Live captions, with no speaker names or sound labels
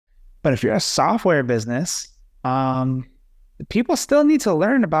But if you're a software business, people still need to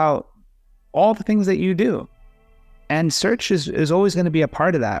learn about all the things that you do. And search is always going to be a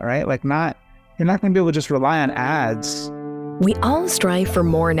part of that, right? Like you're not going to be able to just rely on ads. We all strive for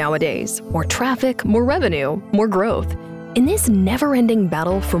more nowadays. More traffic, more revenue, more growth. In this never-ending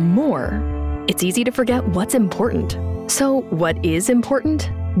battle for more, it's easy to forget what's important. So what is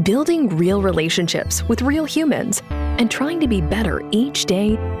important? Building real relationships with real humans and trying to be better each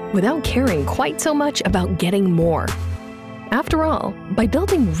day without caring quite so much about getting more. After all, by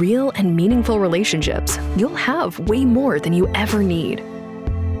building real and meaningful relationships, you'll have way more than you ever need.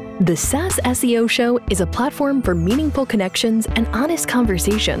 The SaaS SEO Show is a platform for meaningful connections and honest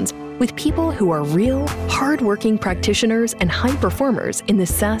conversations with people who are real, hardworking practitioners and high performers in the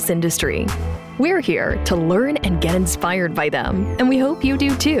SaaS industry. We're here to learn and get inspired by them, and we hope you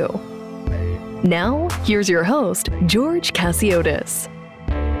do too. Now, here's your host, George Cassiotis.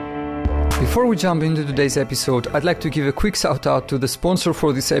 Before we jump into today's episode, I'd like to give a quick shout out to the sponsor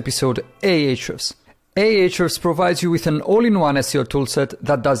for this episode, Ahrefs. Ahrefs provides you with an all-in-one SEO toolset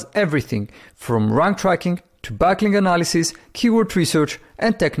that does everything from rank tracking to backlink analysis, keyword research,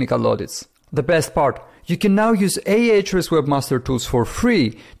 and technical audits. The best part, you can now use Ahrefs Webmaster Tools for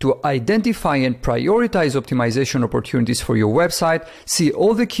free to identify and prioritize optimization opportunities for your website, see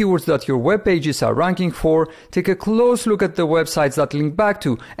all the keywords that your web pages are ranking for, take a close look at the websites that link back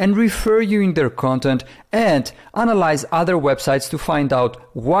to and refer you in their content, and analyze other websites to find out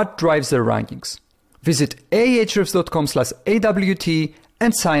what drives their rankings. Visit ahrefs.com/AWT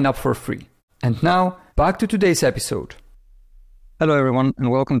and sign up for free. And now, back to today's episode. Hello, everyone, and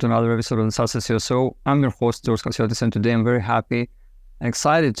welcome to another episode of the SaaS SEO Show. I'm your host, George Cassiotis, and today I'm very happy and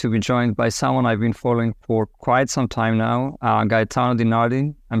excited to be joined by someone I've been following for quite some time now, Gaetano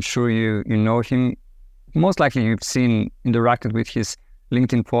DiNardi. I'm sure you know him. Most likely you've interacted with his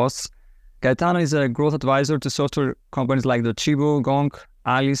LinkedIn posts. Gaetano is a growth advisor to software companies like Docebo, Gong,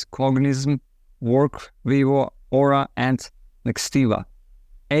 Alice, Cognism, Work, Vivo, Aura, and Nextiva.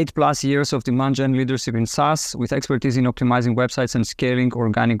 8+ years of demand gen leadership in SaaS with expertise in optimizing websites and scaling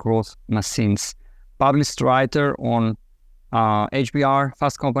organic growth machines. Published writer on HBR,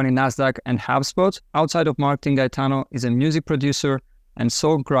 Fast Company, NASDAQ, and HubSpot. Outside of marketing, Gaetano is a music producer and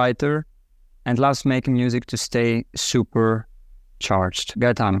songwriter and loves making music to stay super charged.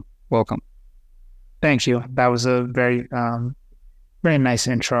 Gaetano, welcome. Thank you. That was a very nice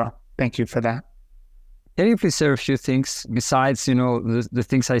intro. Thank you for that. Can you please share a few things besides, the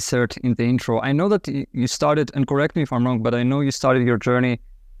things I shared in the intro? I know that you started, and correct me if I'm wrong, but I know you started your journey,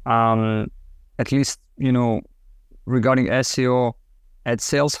 at least, regarding SEO at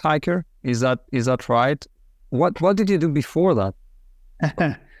Sales Hiker. Is that right? What did you do before that?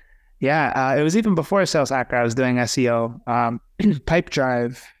 Yeah, it was even before Sales Hacker. I was doing SEO.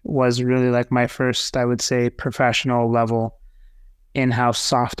 Pipedrive was really like my first, I would say, professional level in-house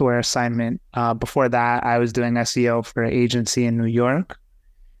software assignment. Before that, I was doing SEO for an agency in New York.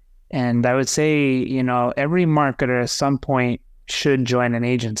 And I would say, every marketer at some point should join an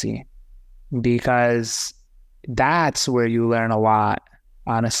agency because that's where you learn a lot,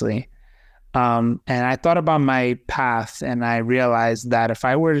 honestly. And I thought about my path and I realized that if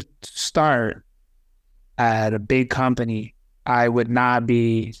I were to start at a big company, I would not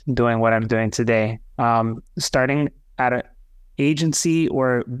be doing what I'm doing today. Starting at an agency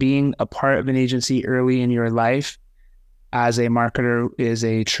or being a part of an agency early in your life as a marketer is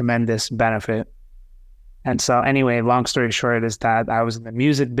a tremendous benefit. And so anyway, long story short is that I was in the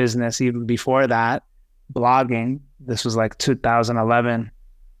music business even before that, blogging. This was like 2011.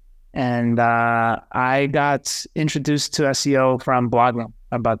 And I got introduced to SEO from blogging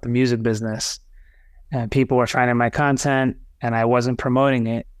about the music business. And people were finding my content and I wasn't promoting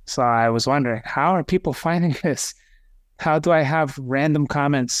it. So I was wondering, how are people finding this? How do I have random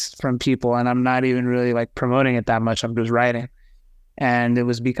comments from people and I'm not even really like promoting it that much? I'm just writing. And it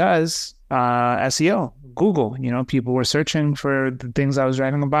was because SEO, Google, people were searching for the things I was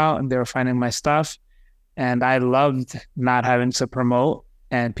writing about and they were finding my stuff. And I loved not having to promote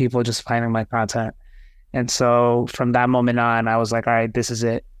and people just finding my content. And so from that moment on, I was like, all right, this is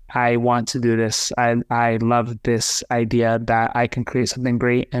it. I want to do this. I love this idea that I can create something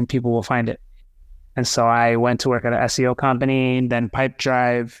great and people will find it. And so I went to work at an SEO company, then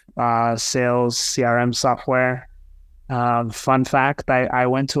Pipedrive, sales, CRM software. Fun fact, I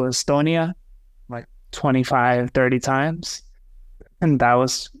went to Estonia like 25, 30 times. And that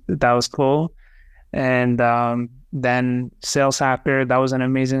was cool. And then Sales Hacker, that was an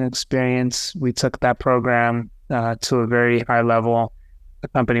amazing experience. We took that program to a very high level. The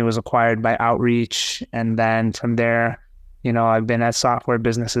company was acquired by Outreach. And then from there, I've been at software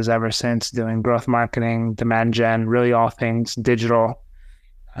businesses ever since, doing growth marketing, demand gen, really all things digital.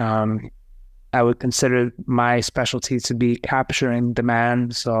 I would consider my specialty to be capturing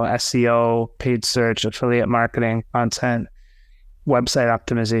demand. So SEO, paid search, affiliate marketing, content, website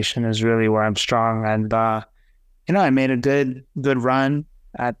optimization is really where I'm strong. And, I made a good run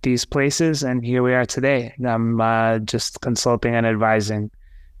at these places, and here we are today. I'm just consulting and advising,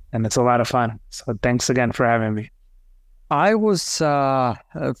 and it's a lot of fun. So thanks again for having me. I was,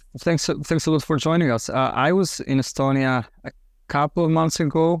 thanks a lot for joining us. I was in Estonia a couple of months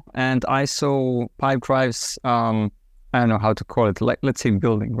ago, and I saw Pipedrive's, I don't know how to call it, like, let's say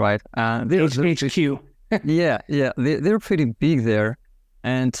building, right? They're HQ. Yeah, they're pretty big there.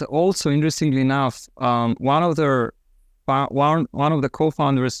 And also, interestingly enough, one of the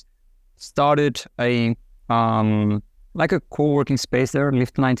co-founders started a like a co-working space there,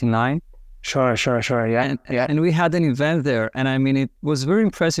 Lift 99. Sure. Yeah. And we had an event there, and I mean, it was very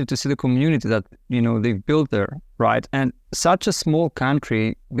impressive to see the community that they've built there, right? And such a small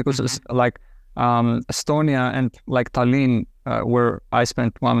country, because it's like Estonia and like Tallinn, where I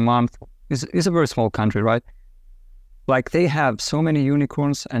spent 1 month, is a very small country, right? Like they have so many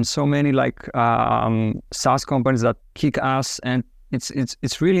unicorns and so many like SaaS companies that kick ass, and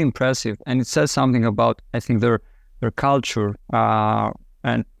it's really impressive, and it says something about, I think, their culture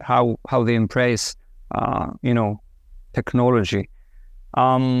and how they embrace technology.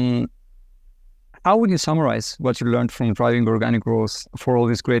 How would you summarize what you learned from driving organic growth for all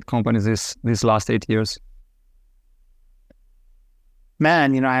these great companies these last 8 years?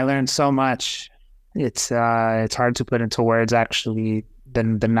 Man, I learned so much. It's hard to put into words, actually, the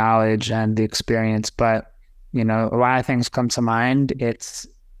knowledge and the experience, but a lot of things come to mind. It's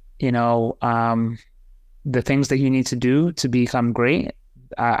the things that you need to do to become great.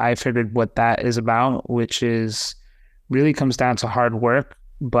 I figured what that is about, which is really comes down to hard work,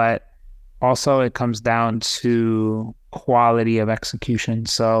 but also it comes down to quality of execution.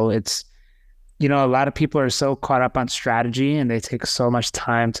 So it's a lot of people are so caught up on strategy, and they take so much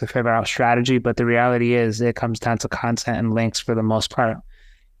time to figure out strategy. But the reality is it comes down to content and links for the most part.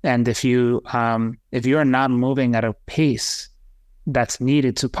 And if you're not moving at a pace that's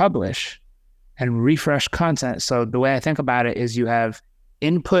needed to publish and refresh content. So the way I think about it is you have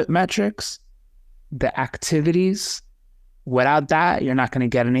input metrics, the activities. Without that, you're not going to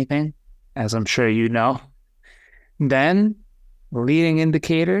get anything, as I'm sure you know. Then leading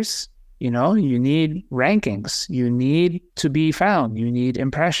indicators. You need rankings, you need to be found, you need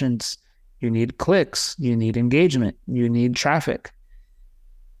impressions, you need clicks, you need engagement, you need traffic.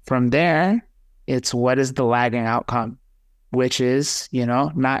 From there, it's what is the lagging outcome, which is,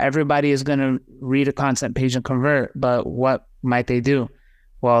 not everybody is going to read a content page and convert, but what might they do?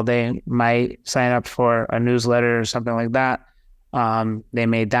 Well, they might sign up for a newsletter or something like that. They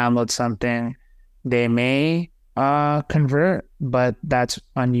may download something. They may convert, but that's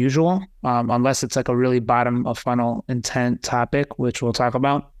unusual unless it's like a really bottom of funnel intent topic, which we'll talk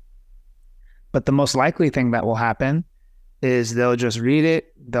about. But the most likely thing that will happen is they'll just read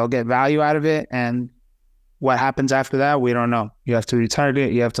it, they'll get value out of it, and what happens after that, we don't know. You have to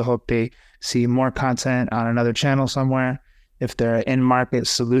retarget, you have to hope they see more content on another channel somewhere. If they're an in-market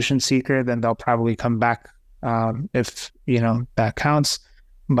solution seeker, then they'll probably come back if that counts.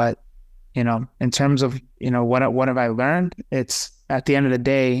 But in terms of, what have I learned? It's at the end of the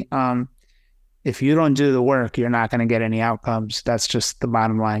day, if you don't do the work, you're not going to get any outcomes. That's just the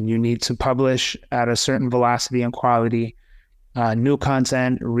bottom line. You need to publish at a certain velocity and quality, new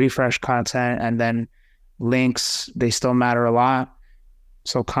content, refresh content, and then links, they still matter a lot.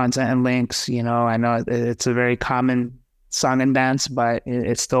 So content and links, I know it's a very common song and dance, but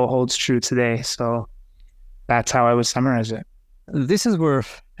it still holds true today. So that's how I would summarize it. This is where,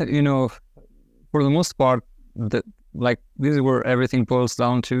 for the most part, this is where everything boils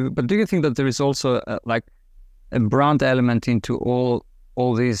down to. But do you think that there is also a brand element into all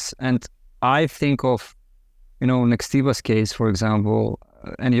this? And I think of, Nextiva's case, for example,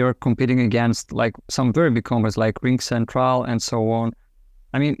 and you're competing against like some very big companies like Ring Central and so on.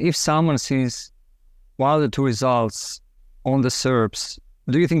 I mean, if someone sees one of the two results on the SERPs,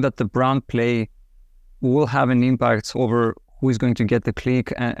 do you think that the brand play will have an impact over who is going to get the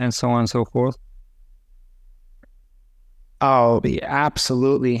click and so on and so forth? Oh,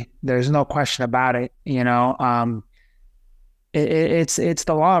 absolutely. There's no question about it. It's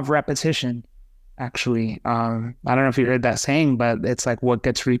the law of repetition, actually. I don't know if you heard that saying, but it's like what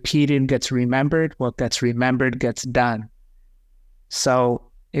gets repeated gets remembered. What gets remembered gets done.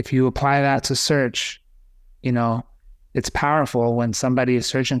 So if you apply that to search, it's powerful when somebody is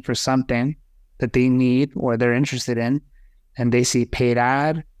searching for something that they need or they're interested in. and they see paid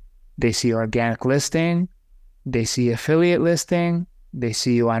ad, they see organic listing, they see affiliate listing, they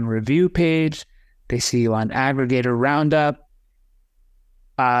see you on review page, they see you on aggregator roundup.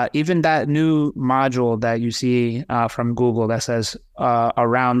 Even that new module that you see from Google that says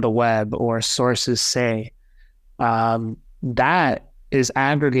around the web or sources say, that is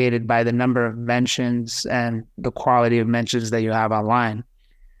aggregated by the number of mentions and the quality of mentions that you have online.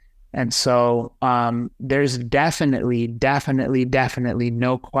 And so there's definitely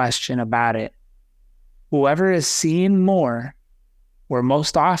no question about it. Whoever is seen more or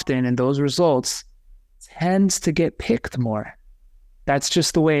most often in those results tends to get picked more. That's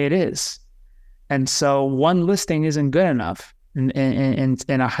just the way it is. And so one listing isn't good enough in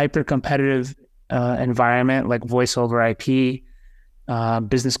a hyper-competitive environment like voice over IP,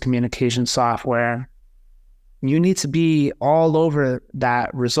 business communication software. You need to be all over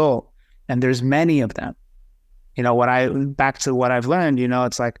that result. And there's many of them. Back to what I've learned,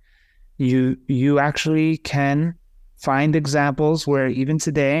 it's like you actually can find examples where even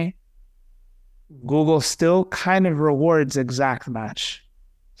today, Google still kind of rewards exact match.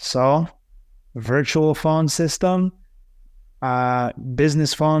 So virtual phone system,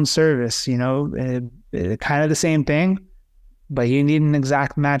 business phone service, kind of the same thing, but you need an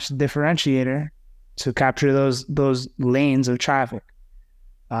exact match differentiator to capture those lanes of traffic.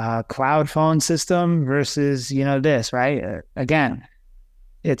 Cloud phone system versus, this, right? Again,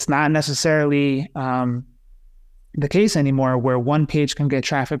 it's not necessarily the case anymore where one page can get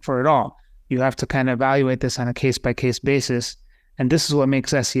traffic for it all. You have to kind of evaluate this on a case-by-case basis. And this is what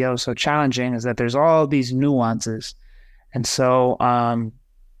makes SEO so challenging, is that there's all these nuances. And so, I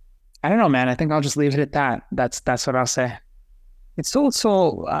don't know, man, I think I'll just leave it at that. That's what I'll say. It's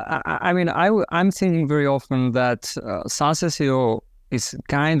also, I'm thinking very often that SaaS SEO is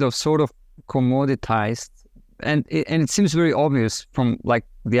kind of sort of commoditized, and it seems very obvious from like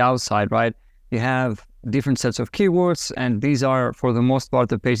the outside, right? You have different sets of keywords, and these are, for the most part,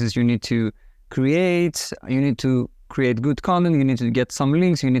 the pages you need to create. You need to create good content. You need to get some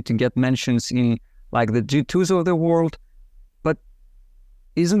links. You need to get mentions in like the G2s of the world. But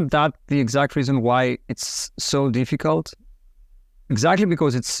isn't that the exact reason why it's so difficult? Exactly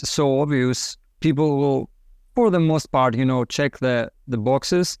because it's so obvious, people will, for the most part, check the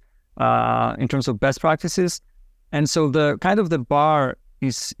boxes in terms of best practices. And so the kind of the bar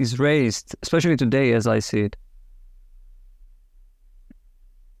is raised, especially today, as I see it.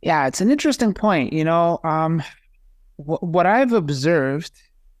 Yeah, it's an interesting point. What I've observed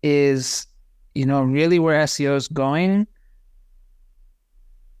is, really where SEO is going,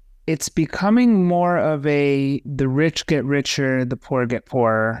 it's becoming more of the rich get richer, the poor get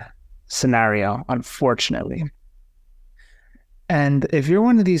poorer scenario, unfortunately. And if you're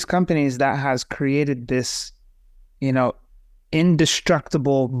one of these companies that has created this,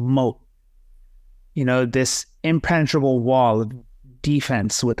 indestructible moat, this impenetrable wall of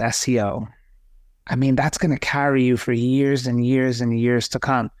defense with SEO, that's going to carry you for years and years and years to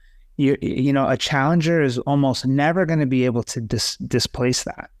come. A challenger is almost never going to be able to displace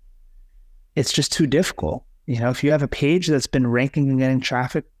that. It's just too difficult. If you have a page that's been ranking and getting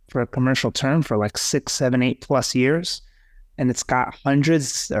traffic for a commercial term for like 6, 7, 8+ years, and it's got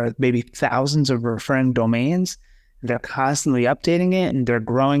hundreds or maybe thousands of referring domains, they're constantly updating it, and they're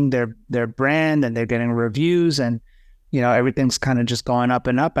growing their brand, and they're getting reviews, and everything's kind of just going up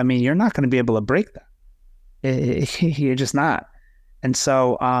and up. You're not going to be able to break that. You're just not. And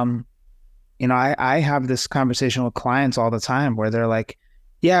so, I have this conversation with clients all the time where they're like,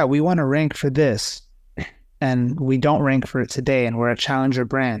 yeah, we want to rank for this, and we don't rank for it today, and we're a challenger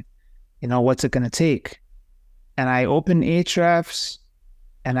brand. What's it going to take? And I open Ahrefs,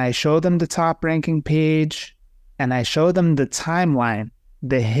 and I show them the top ranking page, and I show them the timeline,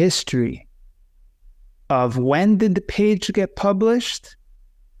 the history of when did the page get published?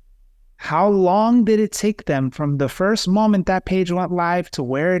 How long did it take them from the first moment that page went live to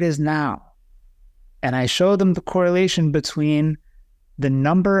where it is now? And I show them the correlation between the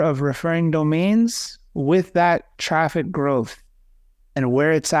number of referring domains with that traffic growth and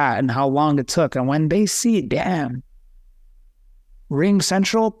where it's at and how long it took. And when they see, damn, Ring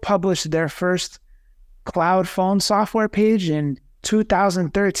Central published their first cloud phone software page in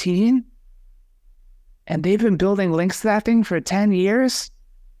 2013, and they've been building links to that thing for 10 years.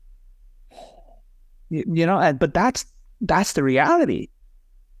 But that's the reality.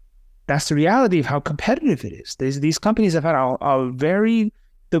 That's the reality of how competitive it is. These companies have had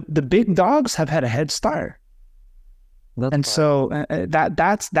the big dogs have had a head start. That's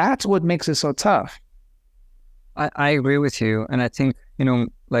what makes it so tough. I agree with you. And I think,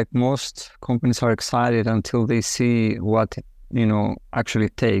 like most companies are excited until they see what, actually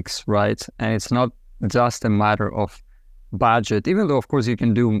takes, right? And it's not just a matter of budget, even though, of course, you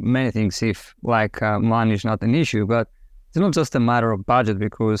can do many things if money is not an issue, but it's not just a matter of budget,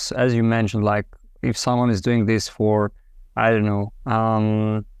 because as you mentioned, like if someone is doing this for, I don't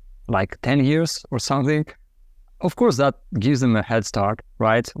know, like 10 years or something, of course, that gives them a head start,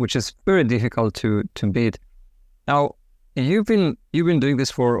 right? Which is very difficult to beat. Now, you've been doing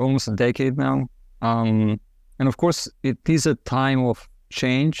this for almost a decade now, and of course, it is a time of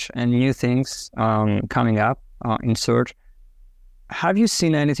change and new things coming up in search. Have you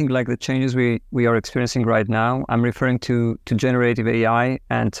seen anything like the changes we are experiencing right now? I'm referring to generative AI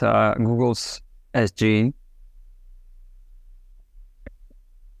and Google's SG.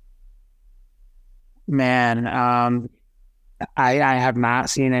 Man, I have not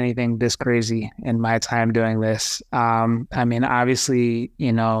seen anything this crazy in my time doing this. I mean, obviously,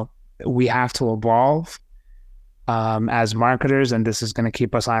 we have to evolve as marketers, and this is going to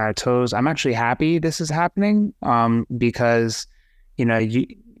keep us on our toes. I'm actually happy this is happening because,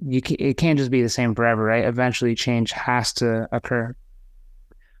 it can't just be the same forever, right? Eventually, change has to occur.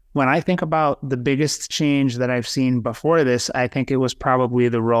 When I think about the biggest change that I've seen before this, I think it was probably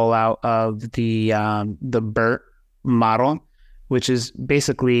the rollout of the BERT model, which is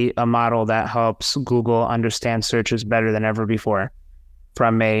basically a model that helps Google understand searches better than ever before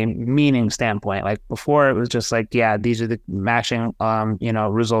from a meaning standpoint. Like before, it was just like, yeah, these are the matching,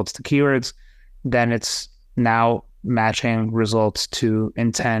 results to keywords. Then it's now matching results to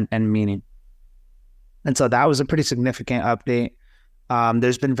intent and meaning. And so that was a pretty significant update.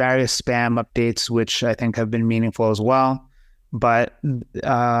 There's been various spam updates, which I think have been meaningful as well. But,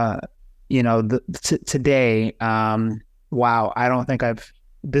 today, wow, I don't think I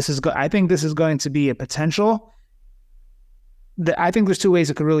think this is going to be a potential. I think there's two ways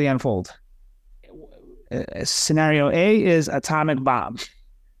it could really unfold. Scenario A is atomic bomb.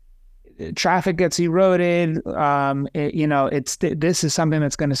 Traffic gets eroded. This is something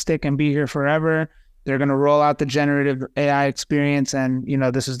that's going to stick and be here forever. They're going to roll out the generative AI experience, and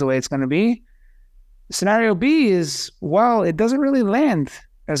this is the way it's going to be. Scenario B is, well, it doesn't really land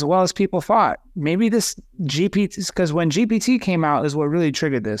as well as people thought. Maybe this GPT, because when GPT came out is what really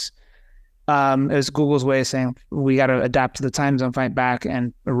triggered this. It was Google's way of saying, we got to adapt to the times and fight back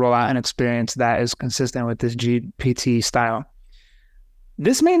and roll out an experience that is consistent with this GPT style.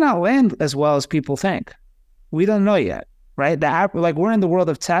 This may not land as well as people think. We don't know yet, right? The app, we're in the world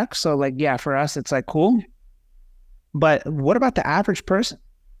of tech, so yeah, for us, it's cool. But what about the average person?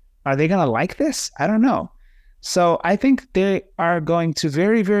 Are they going to like this? I don't know. So I think they are going to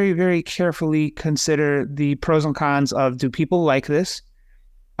very, very, very carefully consider the pros and cons of, do people like this?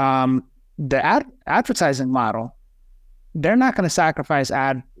 The advertising model, they're not going to sacrifice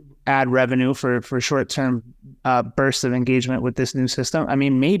ad revenue for short-term bursts of engagement with this new system. I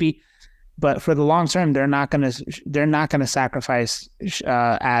mean, maybe, but for the long term, they're not going to sacrifice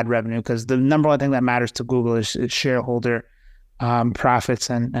ad revenue, because the number one thing that matters to Google is shareholder profits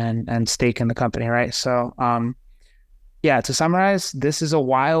and stake in the company, right? So, to summarize, this is a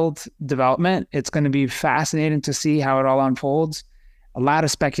wild development. It's going to be fascinating to see how it all unfolds. A lot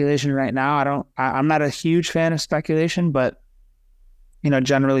of speculation right now. I'm not a huge fan of speculation, but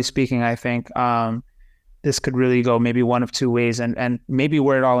generally speaking, I think this could really go maybe one of two ways, and maybe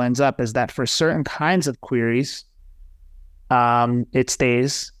where it all ends up is that for certain kinds of queries, it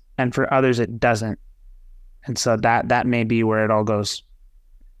stays, and for others it doesn't. And so that may be where it all goes.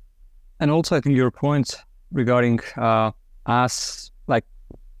 And also, I think your point regarding us,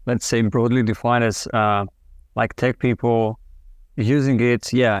 let's say broadly defined as tech people using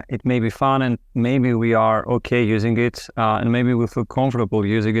it, it may be fun, and maybe we are okay using it, and maybe we feel comfortable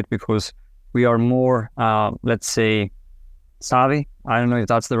using it because we are more, let's say, savvy. I don't know if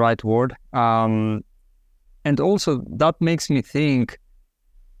that's the right word. And also, that makes me think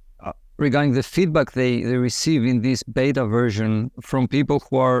regarding the feedback they receive in this beta version from people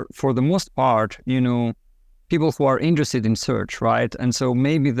who are, for the most part, people who are interested in search, right? And so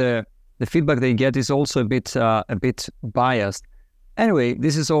maybe the feedback they get is also a bit biased. Anyway,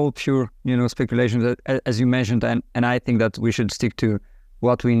 this is all pure, speculation, that, as you mentioned, and I think that we should stick to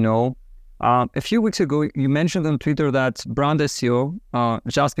what we know. A few weeks ago, you mentioned on Twitter that brand SEO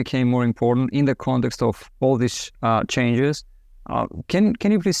just became more important in the context of all these changes. Can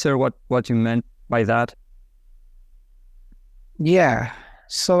you please share what you meant by that? Yeah.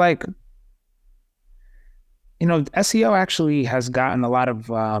 So SEO actually has gotten a lot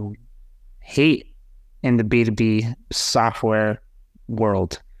of hate in the B2B software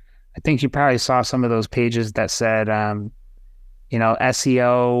world. I think you probably saw some of those pages that said,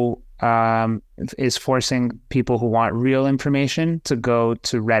 SEO is forcing people who want real information to go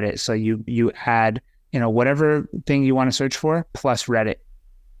to Reddit. So you add, whatever thing you want to search for plus Reddit,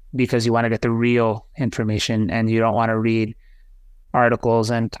 because you want to get the real information and you don't want to read articles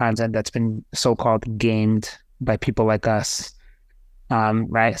and content that's been so-called gamed by people like us.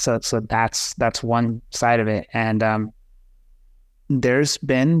 Right. So that's one side of it. And there's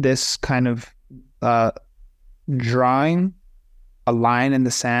been this kind of drawing a line in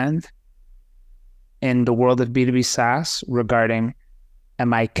the sand in the world of B2B SaaS regarding,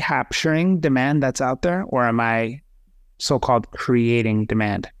 am I capturing demand that's out there, or am I so-called creating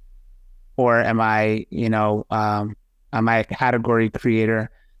demand? Or am I a category creator?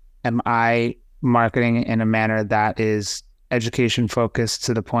 Am I marketing in a manner that is education focused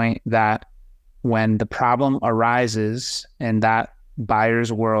to the point that when the problem arises in that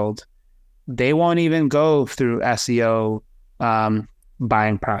buyer's world, they won't even go through SEO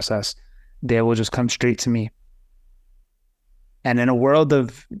buying process. They will just come straight to me. And in a world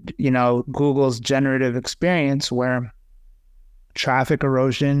of, Google's generative experience where traffic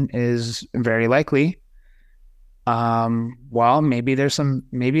erosion is very likely, well, maybe there's some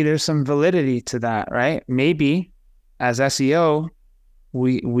validity to that, right? Maybe as SEO,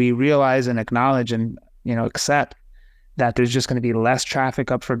 we realize and acknowledge and, accept that there's just going to be less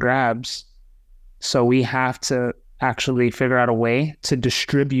traffic up for grabs. So we have to actually figure out a way to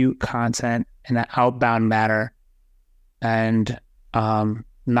distribute content in an outbound manner and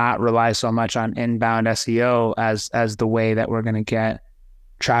not rely so much on inbound SEO as the way that we're going to get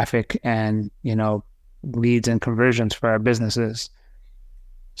traffic and, leads and conversions for our businesses.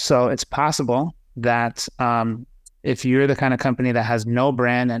 So it's possible that if you're the kind of company that has no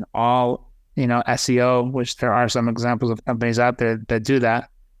brand and all, SEO, which there are some examples of companies out there that do that,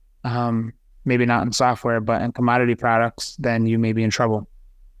 maybe not in software, but in commodity products, then you may be in trouble.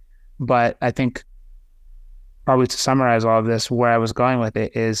 But I think probably to summarize all of this, where I was going with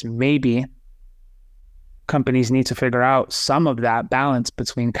it is maybe companies need to figure out some of that balance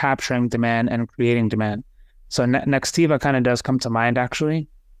between capturing demand and creating demand. So Nextiva kind of does come to mind, actually.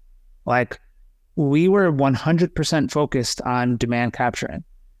 Like, we were 100% focused on demand capturing.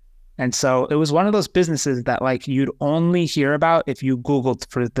 And so it was one of those businesses that like you'd only hear about if you Googled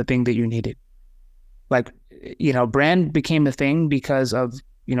for the thing that you needed. Like, brand became a thing because of,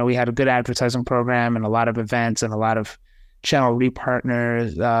 we had a good advertising program and a lot of events and a lot of channel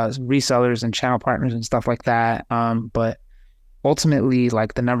repartners, resellers and channel partners and stuff like that. But ultimately,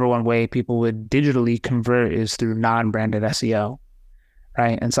 like, the number one way people would digitally convert is through non-branded SEO,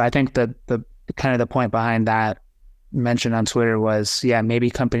 right? And so I think that the kind of the point behind that mention on Twitter was, maybe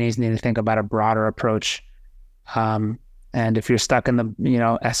companies need to think about a broader approach. And if you're stuck in the,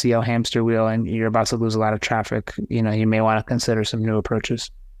 SEO hamster wheel and you're about to lose a lot of traffic, you may want to consider some new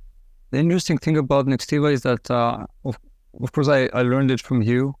approaches. The interesting thing about Nextiva is that, of course, I learned it from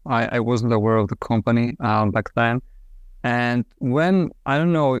you. I wasn't aware of the company back then. And when, I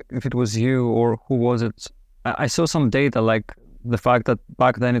don't know if it was you or who was it, I saw some data, like the fact that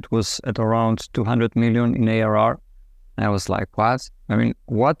back then it was at around 200 million in ARR. And I was like, what? I mean,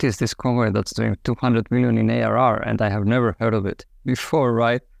 what is this company that's doing 200 million in ARR? And I have never heard of it before,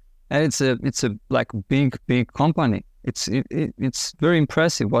 right? And it's a like big company. It's very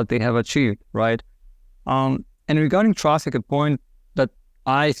impressive what they have achieved, right? And regarding traffic, a point that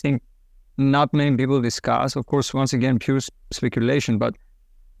I think not many people discuss, of course, once again, pure speculation, but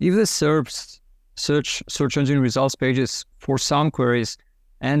if the search engine results pages for some queries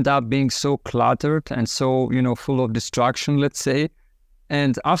end up being so cluttered and so, full of distraction, let's say,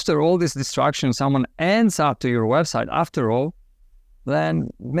 and after all this distraction, someone ends up to your website after all, then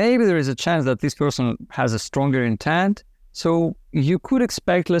maybe there is a chance that this person has a stronger intent. So you could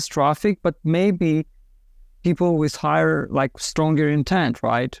expect less traffic, but maybe people with higher, like, stronger intent,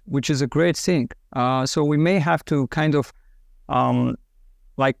 right? Which is a great thing. So we may have to kind of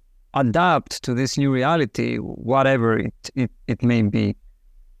adapt to this new reality, whatever it may be.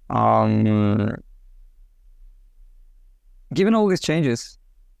 Given all these changes,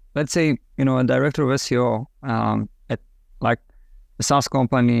 let's say, a director of SEO at like a SaaS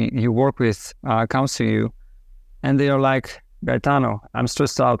company you work with comes to you and they are like, Gaetano, I'm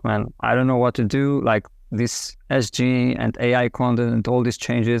stressed out, man. I don't know what to do. Like, this SG and AI content and all these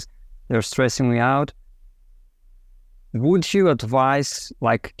changes, they're stressing me out. Would you advise,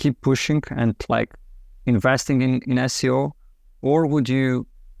 like, keep pushing and like investing in SEO? Or would you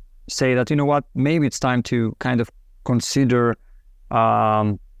say that, maybe it's time to kind of consider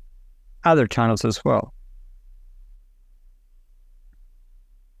other channels as well?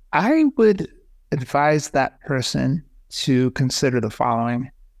 I would advise that person to consider the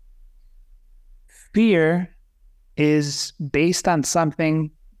following. Fear is based on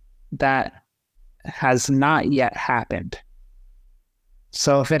something that has not yet happened.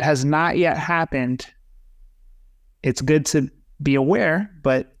 So if it has not yet happened, it's good to be aware,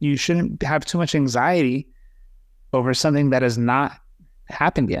 but you shouldn't have too much anxiety over something that has not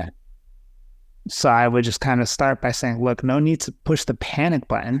happened yet. So I would just kind of start by saying, look, no need to push the panic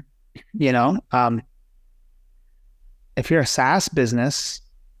button. You know, if you're a SaaS business,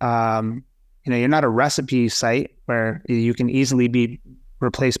 you're not a recipe site where you can easily be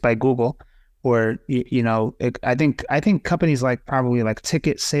replaced by Google, or I think companies like probably like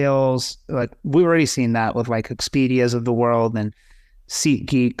ticket sales, like we've already seen that with like Expedias of the world and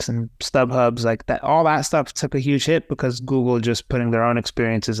SeatGeeks and StubHubs, like that. All that stuff took a huge hit because Google just putting their own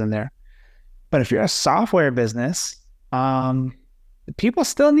experiences in there. But if you're a software business, people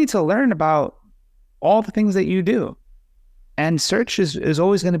still need to learn about all the things that you do. And search is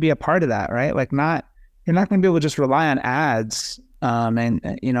always going to be a part of that, right? Like you're not going to be able to just rely on ads.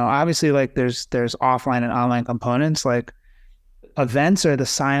 Obviously like there's offline and online components. Like events are the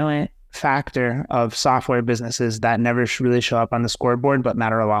silent factor of software businesses that never really show up on the scoreboard, but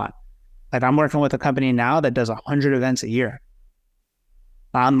matter a lot. Like I'm working with a company now that does 100 events a year.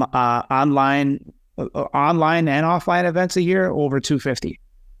 Online and offline events a year, over 250,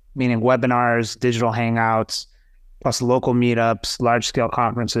 meaning webinars, digital hangouts, plus local meetups, large scale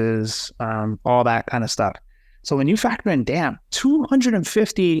conferences, all that kind of stuff. So when you factor in,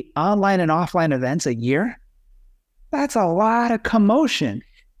 250 online and offline events a year, that's a lot of commotion.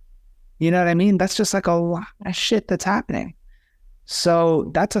 You know what I mean? That's just like a lot of shit that's happening. So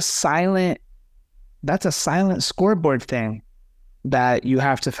that's a silent scoreboard thing that you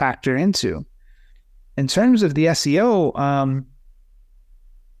have to factor into. In terms of the SEO,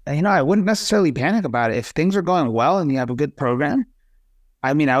 I wouldn't necessarily panic about it. If things are going well and you have a good program,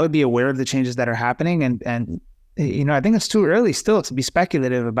 I would be aware of the changes that are happening. And I think it's too early still to be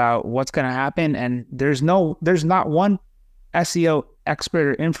speculative about what's going to happen. And there's not one SEO expert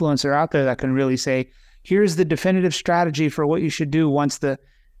or influencer out there that can really say, here's the definitive strategy for what you should do once the,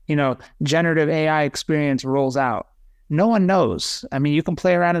 generative AI experience rolls out. No one knows. You can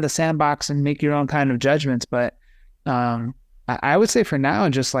play around in the sandbox and make your own kind of judgments, but I would say for now,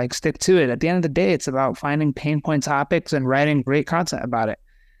 just like stick to it. At the end of the day, it's about finding pain point topics and writing great content about it.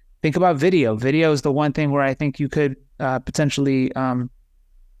 Think about video. Video is the one thing where I think you could potentially,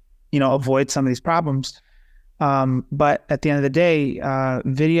 avoid some of these problems. But at the end of the day,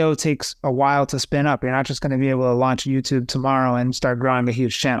 video takes a while to spin up. You're not just going to be able to launch YouTube tomorrow and start growing a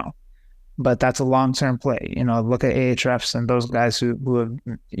huge channel. But that's a long-term play. Look at Ahrefs and those guys who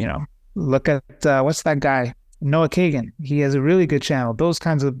have, look at, what's that guy? Noah Kagan. He has a really good channel. Those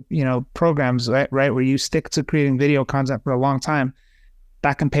kinds of, programs, right, where you stick to creating video content for a long time,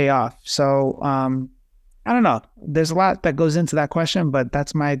 that can pay off. So, I don't know. There's a lot that goes into that question, but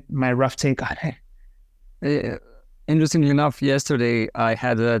that's my rough take on it. Interestingly enough, yesterday I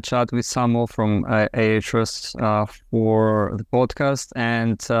had a chat with Samuel from Ahrefs for the podcast,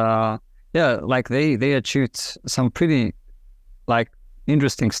 and they achieved some pretty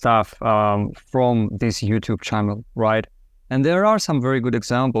interesting stuff from this YouTube channel, right? And there are some very good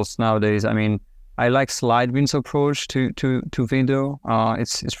examples nowadays. I like SlideBean's approach to video.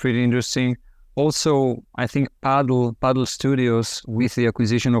 It's pretty interesting. Also, I think Paddle Studios, with the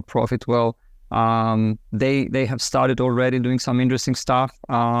acquisition of Profitwell, they have started already doing some interesting stuff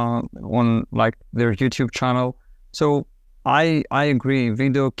on their YouTube channel. So I agree,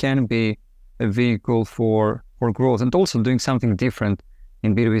 video can be a vehicle for growth and also doing something different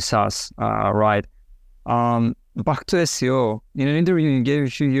in B2B SaaS, right? Back to SEO. In an interview you gave a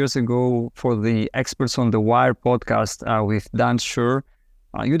few years ago for the Experts on the Wire podcast with Dan Schur,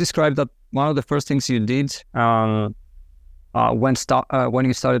 you described that one of the first things you did when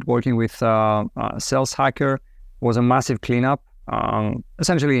you started working with Sales Hacker was a massive cleanup,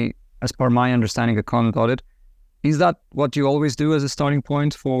 essentially, as per my understanding, a content audit. Is that what you always do as a starting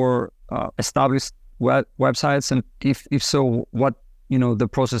point for established websites? And if so, what the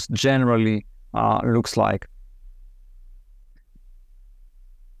process generally looks like?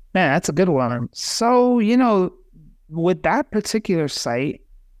 Man, that's a good one. So, with that particular site,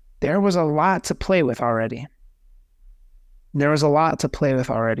 there was a lot to play with already.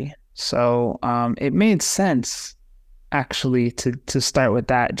 So it made sense, actually, to start with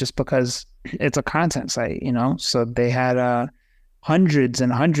that, just because it's a content site, So they had hundreds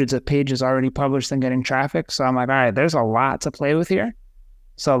and hundreds of pages already published and getting traffic. So I'm like, all right, there's a lot to play with here.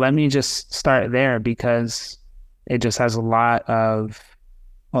 So let me just start there, because it just has a lot of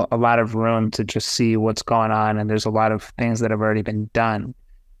a lot of room to just see what's going on, and there's a lot of things that have already been done.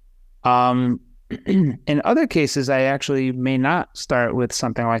 In other cases, I actually may not start with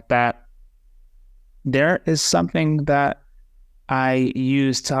something like that. There is something that I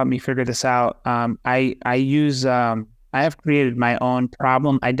use to help me figure this out. I have created my own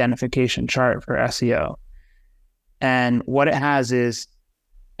problem identification chart for SEO. And what it has is,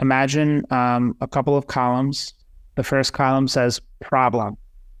 imagine a couple of columns. The first column says problem.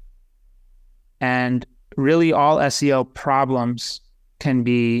 And really all SEO problems can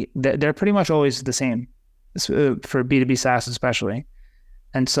be, they're pretty much always the same for B2B SaaS especially.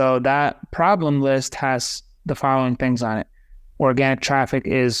 And so that problem list has the following things on it. Organic traffic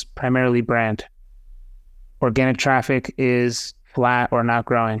is primarily brand. Organic traffic is flat or not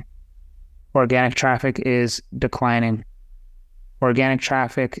growing. Organic traffic is declining. Organic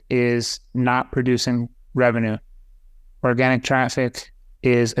traffic is not producing revenue. Organic traffic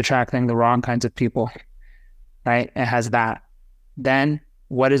is attracting the wrong kinds of people, right? It has that. Then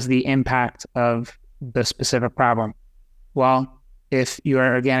what is the impact of the specific problem? Well, if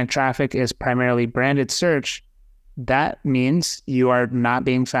your organic traffic is primarily branded search, that means you are not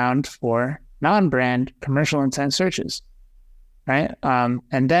being found for non-brand commercial intent searches, right?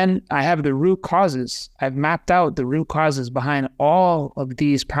 And then I have the root causes. I've mapped out the root causes behind all of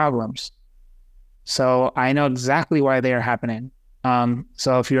these problems. So I know exactly why they are happening.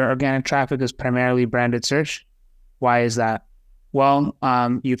 So if your organic traffic is primarily branded search, why is that? Well,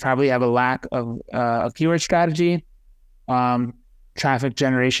 you probably have a lack of a keyword strategy. Traffic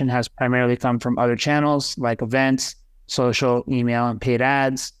generation has primarily come from other channels like events, social, email, and paid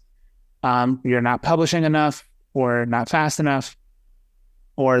ads. You're not publishing enough or not fast enough,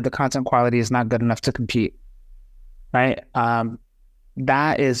 or the content quality is not good enough to compete, right?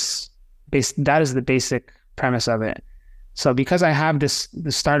 That is the basic premise of it. So because I have the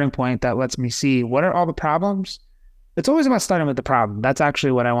starting point that lets me see what are all the problems, it's always about starting with the problem. That's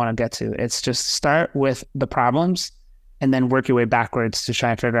actually what I want to get to. It's just start with the problems and then work your way backwards to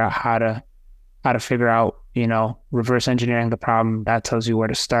try and figure out how to figure out, reverse engineering the problem. That tells you where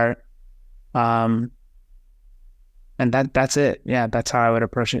to start. And that's it. Yeah, that's how I would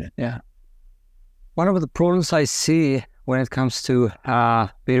approach it. Yeah. One of the problems I see when it comes to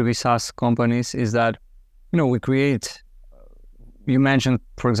B2B SaaS companies is that, we create, you mentioned,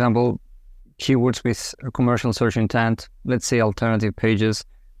 for example, keywords with a commercial search intent, let's say alternative pages,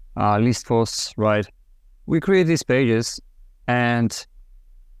 list posts, right? We create these pages, and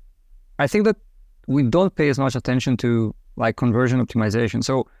I think that we don't pay as much attention to like conversion optimization.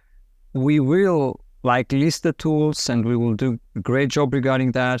 So we will list the tools and we will do a great job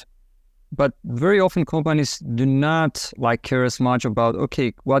regarding that. But very often companies do not care as much about,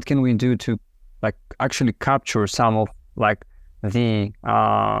 okay, what can we do to actually capture some of the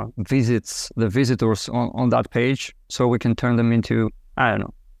visitors on that page, so we can turn them into,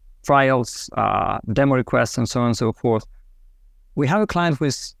 trials, demo requests, and so on and so forth. We have a client who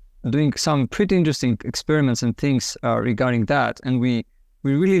is doing some pretty interesting experiments and things regarding that, and we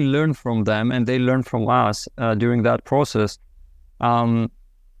really learn from them, and they learn from us during that process. But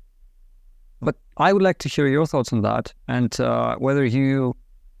I would like to hear your thoughts on that, and whether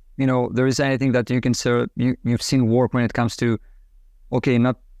there is anything that you can say you've seen work when it comes to, okay,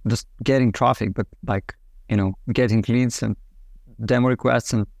 not just getting traffic, but getting leads and demo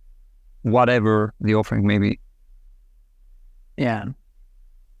requests and whatever the offering may be. Yeah.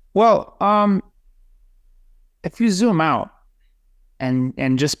 Well, if you zoom out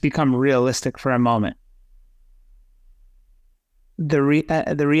and just become realistic for a moment, the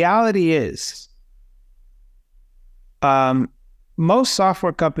reality is, most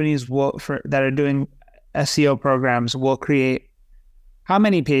software companies that are doing SEO programs will create, how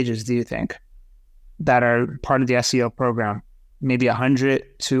many pages do you think that are part of the SEO program? Maybe 100,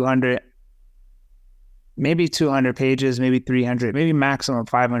 200, maybe 200 pages, maybe 300, maybe maximum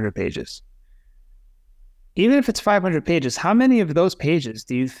 500 pages. Even if it's 500 pages, how many of those pages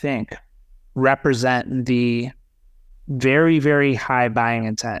do you think represent the very, very high buying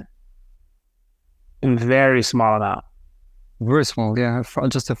intent? Very small amount. Very small, yeah,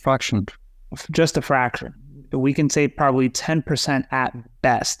 just a fraction. Just a fraction. We can say probably 10% at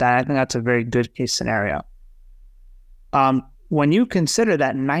best. I think that's a very good case scenario. When you consider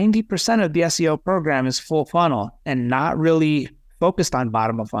that 90% of the SEO program is full funnel and not really focused on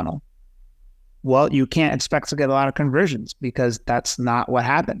bottom of funnel, well, you can't expect to get a lot of conversions because that's not what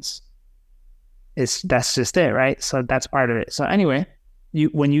happens. That's just it, right? So that's part of it. So anyway,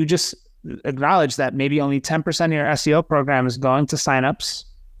 when you just acknowledge that maybe only 10% of your SEO program is going to signups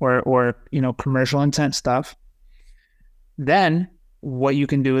or commercial intent stuff, then what you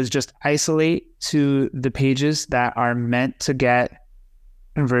can do is just isolate to the pages that are meant to get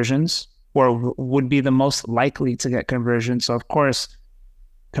conversions or would be the most likely to get conversions. So of course,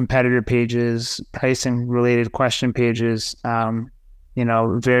 competitor pages, pricing related question pages,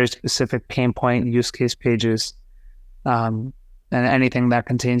 very specific pain point use case pages, and anything that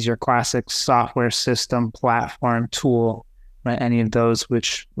contains your classic software system, platform, tool, right? Any of those,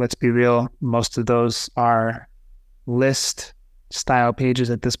 which, let's be real, most of those are list style pages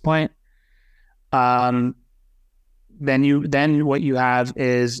at this point. Then what you have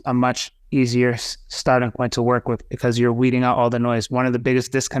is a much easier starting point to work with because you're weeding out all the noise. One of the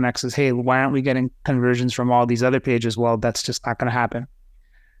biggest disconnects is, hey, why aren't we getting conversions from all these other pages? Well, that's just not going to happen.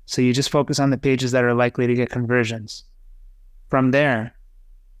 So you just focus on the pages that are likely to get conversions. From there,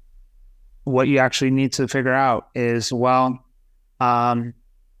 what you actually need to figure out is, what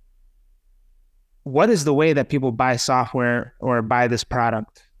is the way that people buy software or buy this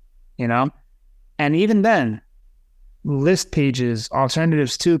product, And even then, list pages,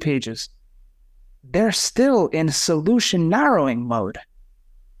 alternatives to pages, they're still in solution narrowing mode.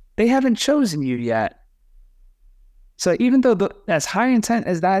 They haven't chosen you yet. So even though as high intent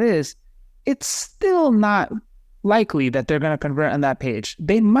as that is, it's still not likely that they're going to convert on that page.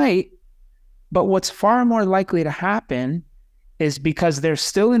 They might, but what's far more likely to happen is because they're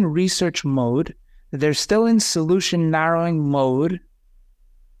still in research mode, they're still in solution narrowing mode,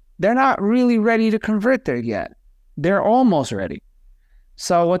 they're not really ready to convert there yet. They're almost ready.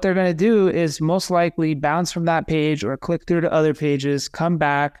 So what they're going to do is most likely bounce from that page or click through to other pages, come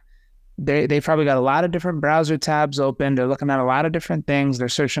back. They've probably got a lot of different browser tabs open. They're looking at a lot of different things. They're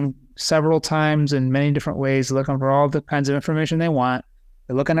searching several times in many different ways, looking for all the kinds of information they want.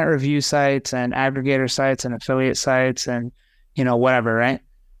 They're looking at review sites and aggregator sites and affiliate sites and, whatever, right?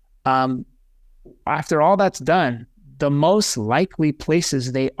 After all that's done, the most likely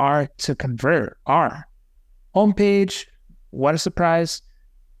places they are to convert are homepage, what a surprise,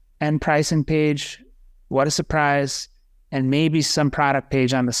 and pricing page, what a surprise, and maybe some product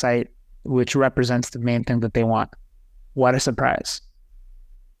page on the site, which represents the main thing that they want. What a surprise.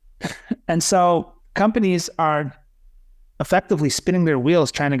 And so companies are effectively spinning their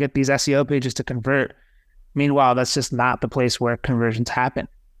wheels trying to get these SEO pages to convert. Meanwhile, that's just not the place where conversions happen.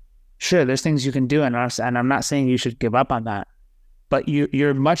 Sure, there's things you can do, and I'm not saying you should give up on that, but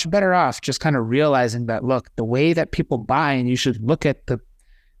you're much better off just kind of realizing that, look, the way that people buy, and you should look at the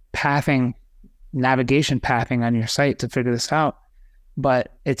navigation pathing on your site to figure this out.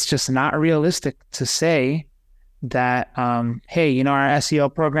 But it's just not realistic to say that, hey, our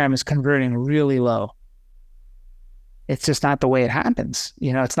SEO program is converting really low. It's just not the way it happens.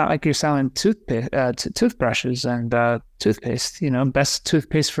 It's not like you're selling toothbrushes and toothpaste. Best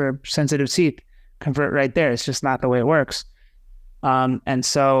toothpaste for sensitive teeth, convert right there. It's just not the way it works. And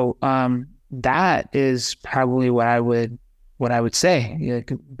so that is probably what I would say.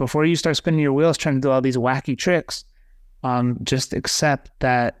 Before you start spinning your wheels trying to do all these wacky tricks, just accept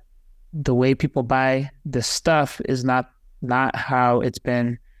that the way people buy this stuff is not how it's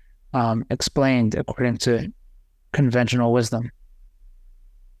been explained according to conventional wisdom.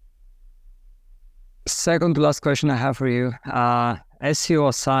 Second to last question I have for you. SEO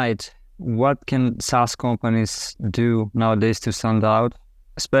aside, what can SaaS companies do nowadays to stand out?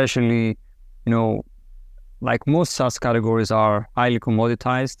 Especially, like most SaaS categories are highly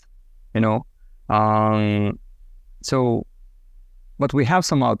commoditized, but we have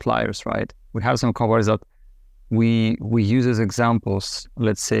some outliers, right? We have some companies that we use as examples,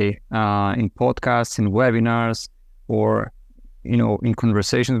 let's say, in podcasts, in webinars, or, in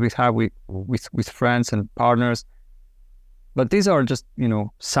conversations we have with friends and partners. But these are just,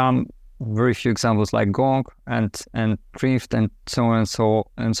 some very few examples like Gong and Drift and so on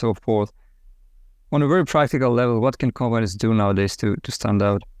and so forth. On a very practical level, what can companies do nowadays to stand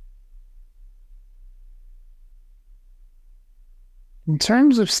out? In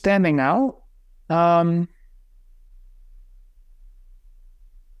terms of standing out, I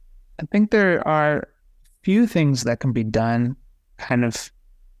think there are few things that can be done kind of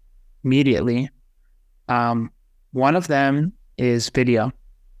immediately. One of them is video.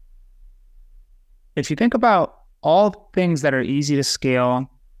 If you think about all things that are easy to scale,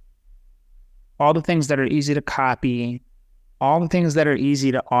 all the things that are easy to copy, all the things that are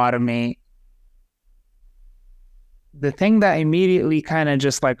easy to automate, the thing that immediately kind of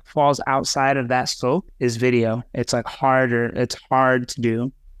just like falls outside of that scope is video. It's like it's hard to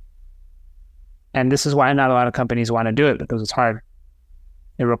do. And this is why not a lot of companies want to do it, because it's hard.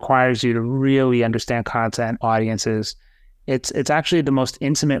 It requires you to really understand content, audiences. It's actually the most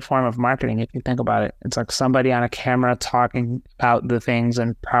intimate form of marketing if you think about it. It's like somebody on a camera talking about the things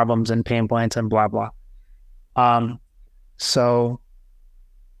and problems and pain points and blah blah. So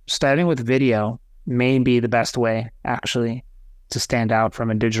starting with video may be the best way actually to stand out from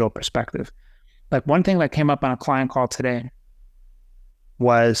a digital perspective. Like one thing that came up on a client call today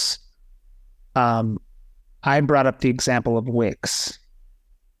was I brought up the example of Wix.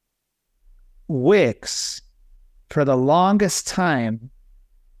 Wix, for the longest time,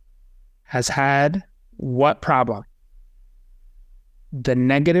 has had what problem? The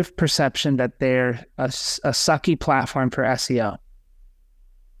negative perception that they're a sucky platform for SEO.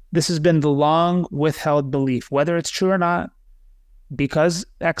 This has been the long withheld belief, whether it's true or not, because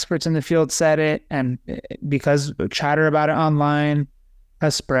experts in the field said it and because chatter about it online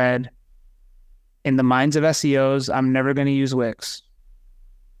has spread. In the minds of SEOs, I'm never going to use Wix.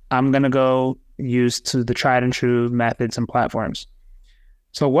 I'm going to go use to the tried and true methods and platforms.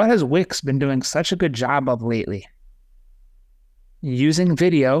 So what has Wix been doing such a good job of lately? Using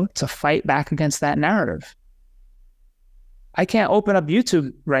video to fight back against that narrative. I can't open up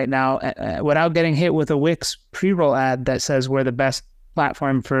YouTube right now without getting hit with a Wix pre-roll ad that says we're the best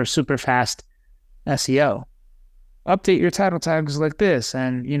platform for super fast SEO. Update your title tags like this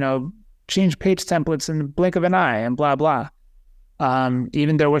and, change page templates in the blink of an eye and blah, blah.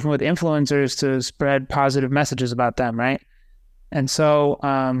 Even they're working with influencers to spread positive messages about them, right? And so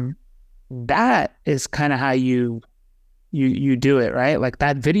that is kind of how you do it, right? Like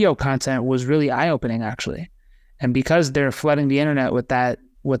that video content was really eye-opening actually. And because they're flooding the internet with that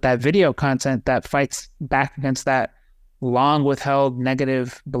video content that fights back against that long withheld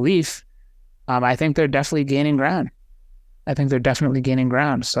negative belief, I think they're definitely gaining ground.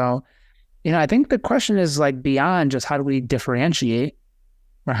 So, I think the question is like beyond just how do we differentiate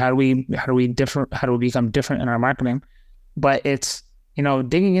or how do we become different in our marketing, but it's,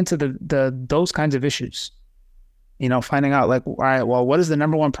 digging into those kinds of issues, finding out like, all right, well, what is the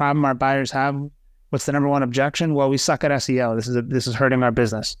number one problem our buyers have? What's the number one objection? Well, we suck at SEO. This is hurting our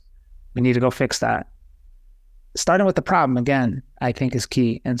business. We need to go fix that. Starting with the problem again, I think is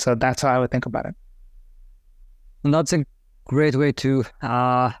key. And so that's how I would think about it. And that's a great way to,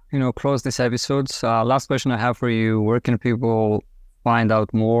 close this episode. Last question I have for you: where can people find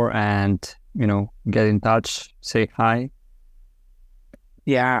out more and, get in touch, say hi?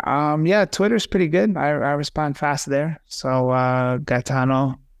 Yeah. Twitter's pretty good. I respond fast there. So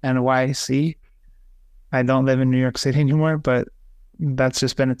Gaetano NYC. I don't live in New York City anymore, but that's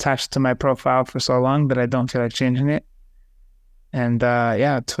just been attached to my profile for so long that I don't feel like changing it. And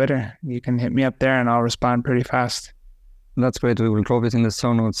Twitter, you can hit me up there and I'll respond pretty fast. That's great. We will drop it in the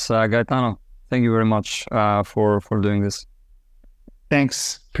show notes. Gaetano, thank you very much for doing this.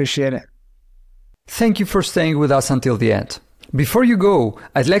 Thanks. Appreciate it. Thank you for staying with us until the end. Before you go,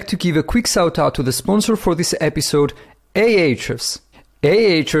 I'd like to give a quick shout out to the sponsor for this episode, Ahrefs.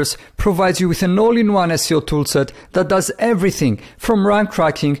 Ahrefs provides you with an all-in-one SEO toolset that does everything from rank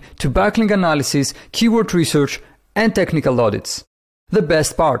tracking to backlink analysis, keyword research, and technical audits. The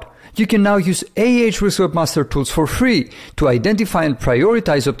best part, you can now use Ahrefs Webmaster Tools for free to identify and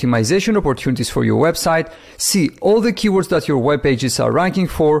prioritize optimization opportunities for your website, see all the keywords that your web pages are ranking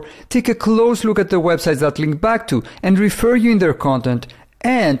for, take a close look at the websites that link back to and refer you in their content,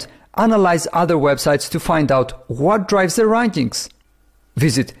 and analyze other websites to find out what drives their rankings.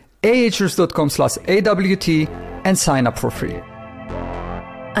 Visit ahrefs.com/AWT and sign up for free.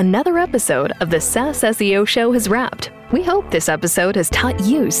 Another episode of the SaaS SEO Show has wrapped. We hope this episode has taught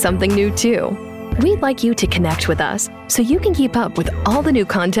you something new too. We'd like you to connect with us so you can keep up with all the new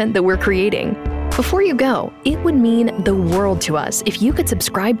content that we're creating. Before you go, it would mean the world to us if you could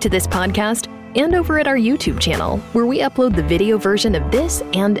subscribe to this podcast and over at our YouTube channel, where we upload the video version of this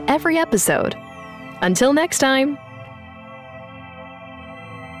and every episode. Until next time.